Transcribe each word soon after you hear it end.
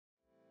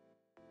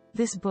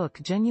This book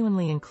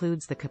genuinely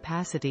includes the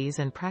capacities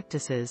and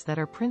practices that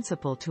are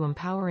principal to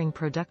empowering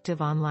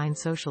productive online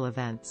social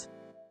events.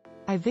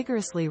 I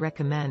vigorously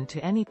recommend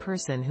to any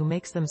person who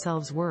makes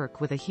themselves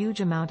work with a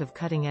huge amount of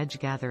cutting-edge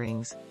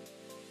gatherings.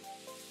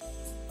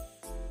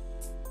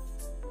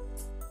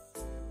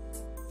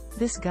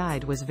 This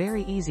guide was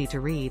very easy to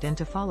read and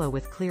to follow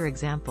with clear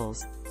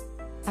examples.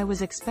 I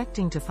was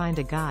expecting to find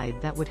a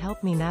guide that would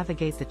help me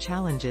navigate the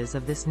challenges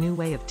of this new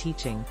way of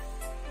teaching.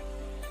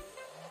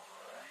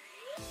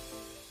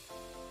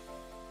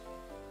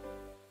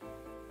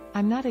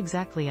 I'm not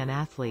exactly an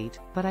athlete,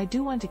 but I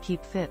do want to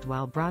keep fit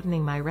while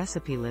broadening my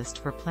recipe list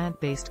for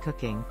plant-based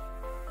cooking.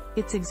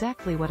 It's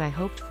exactly what I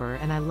hoped for,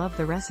 and I love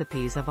the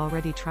recipes I've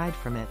already tried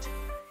from it.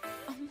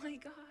 Oh my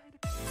god.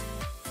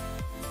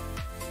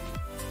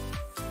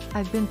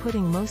 I've been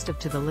putting most of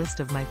to the list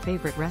of my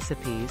favorite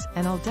recipes,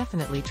 and I'll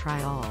definitely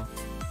try all.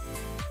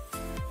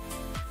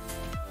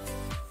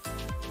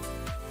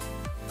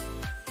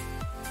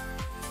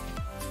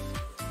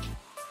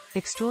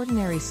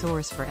 Extraordinary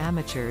source for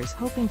amateurs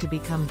hoping to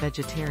become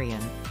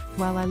vegetarian.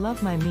 While I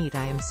love my meat,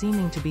 I am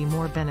seeming to be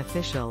more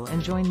beneficial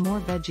and join more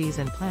veggies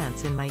and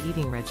plants in my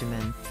eating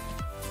regimen.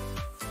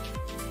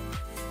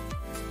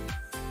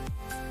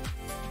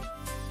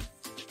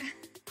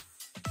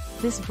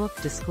 This book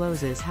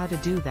discloses how to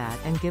do that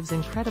and gives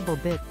incredible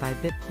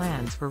bit-by-bit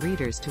plans for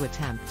readers to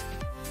attempt.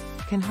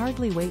 Can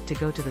hardly wait to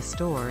go to the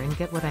store and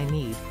get what I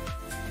need.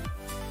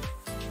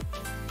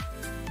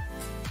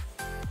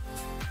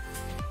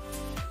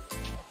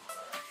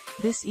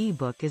 This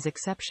ebook is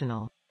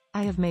exceptional.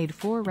 I have made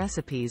 4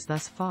 recipes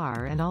thus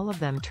far and all of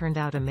them turned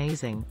out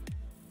amazing.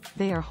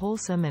 They are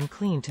wholesome and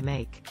clean to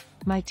make.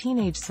 My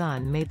teenage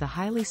son made the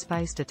highly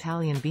spiced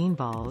Italian bean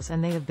balls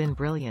and they have been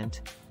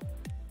brilliant.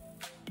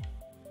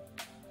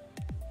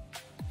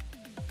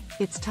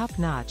 It's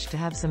top-notch to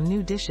have some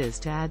new dishes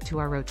to add to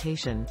our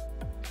rotation.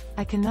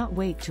 I cannot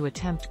wait to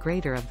attempt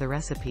greater of the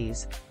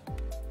recipes.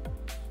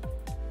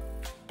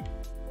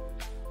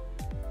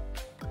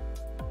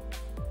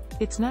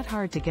 It's not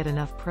hard to get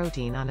enough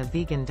protein on a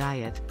vegan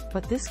diet,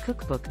 but this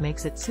cookbook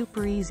makes it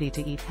super easy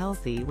to eat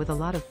healthy with a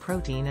lot of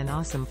protein and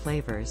awesome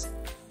flavors.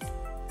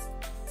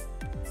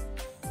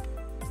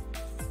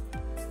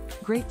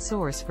 Great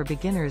source for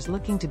beginners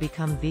looking to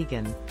become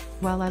vegan.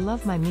 While I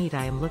love my meat,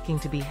 I am looking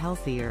to be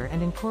healthier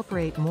and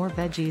incorporate more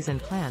veggies and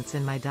plants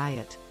in my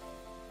diet.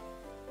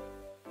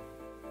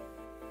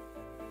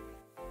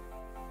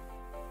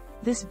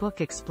 This book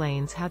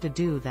explains how to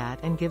do that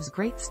and gives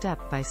great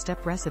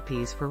step-by-step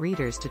recipes for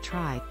readers to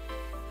try.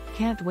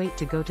 Can't wait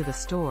to go to the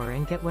store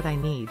and get what I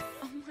need.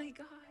 Oh my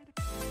god.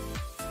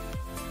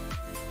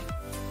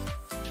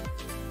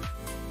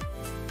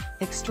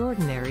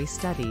 Extraordinary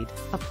Studied.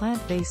 A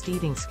plant-based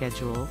eating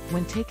schedule,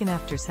 when taken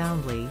after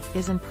soundly,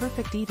 is an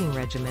perfect eating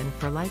regimen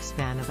for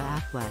lifespan of an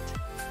athlete.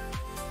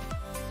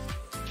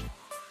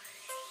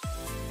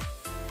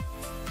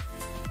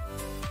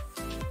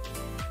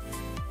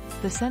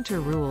 The center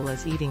rule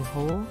is eating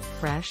whole,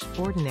 fresh,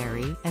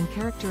 ordinary, and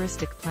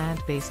characteristic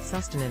plant-based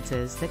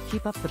sustenances that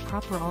keep up the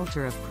proper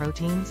altar of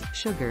proteins,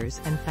 sugars,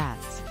 and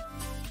fats.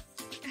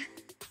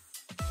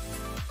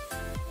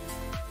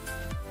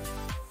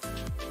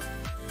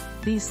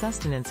 These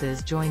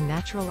sustenances join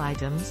natural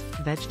items,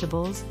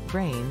 vegetables,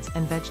 grains,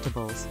 and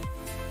vegetables.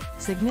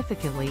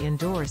 Significantly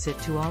endorse it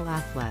to all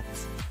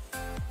athletes.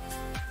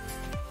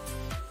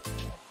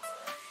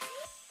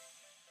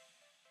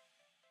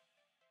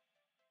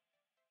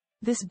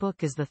 This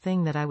book is the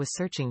thing that I was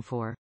searching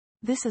for.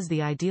 This is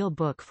the ideal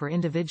book for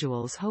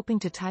individuals hoping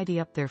to tidy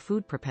up their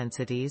food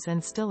propensities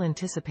and still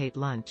anticipate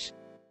lunch.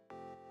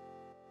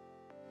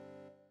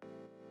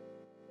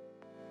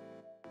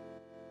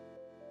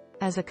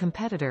 As a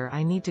competitor,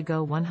 I need to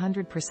go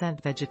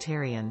 100%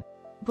 vegetarian.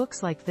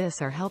 Books like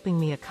this are helping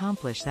me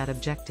accomplish that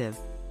objective.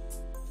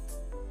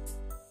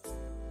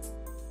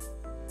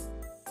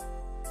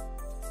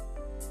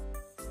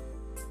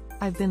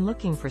 I've been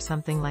looking for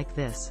something like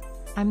this.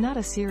 I'm not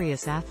a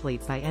serious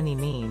athlete by any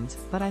means,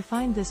 but I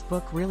find this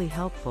book really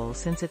helpful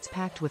since it's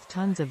packed with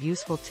tons of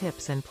useful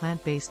tips and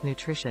plant-based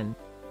nutrition.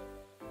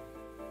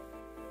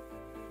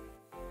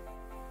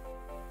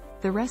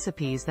 The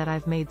recipes that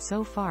I've made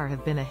so far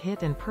have been a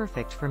hit and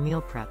perfect for meal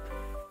prep.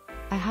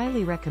 I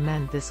highly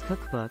recommend this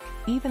cookbook,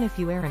 even if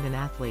you aren't an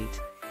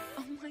athlete.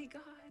 Oh my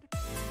god.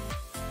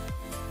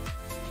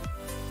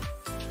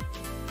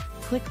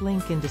 Click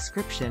link in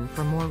description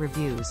for more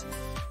reviews.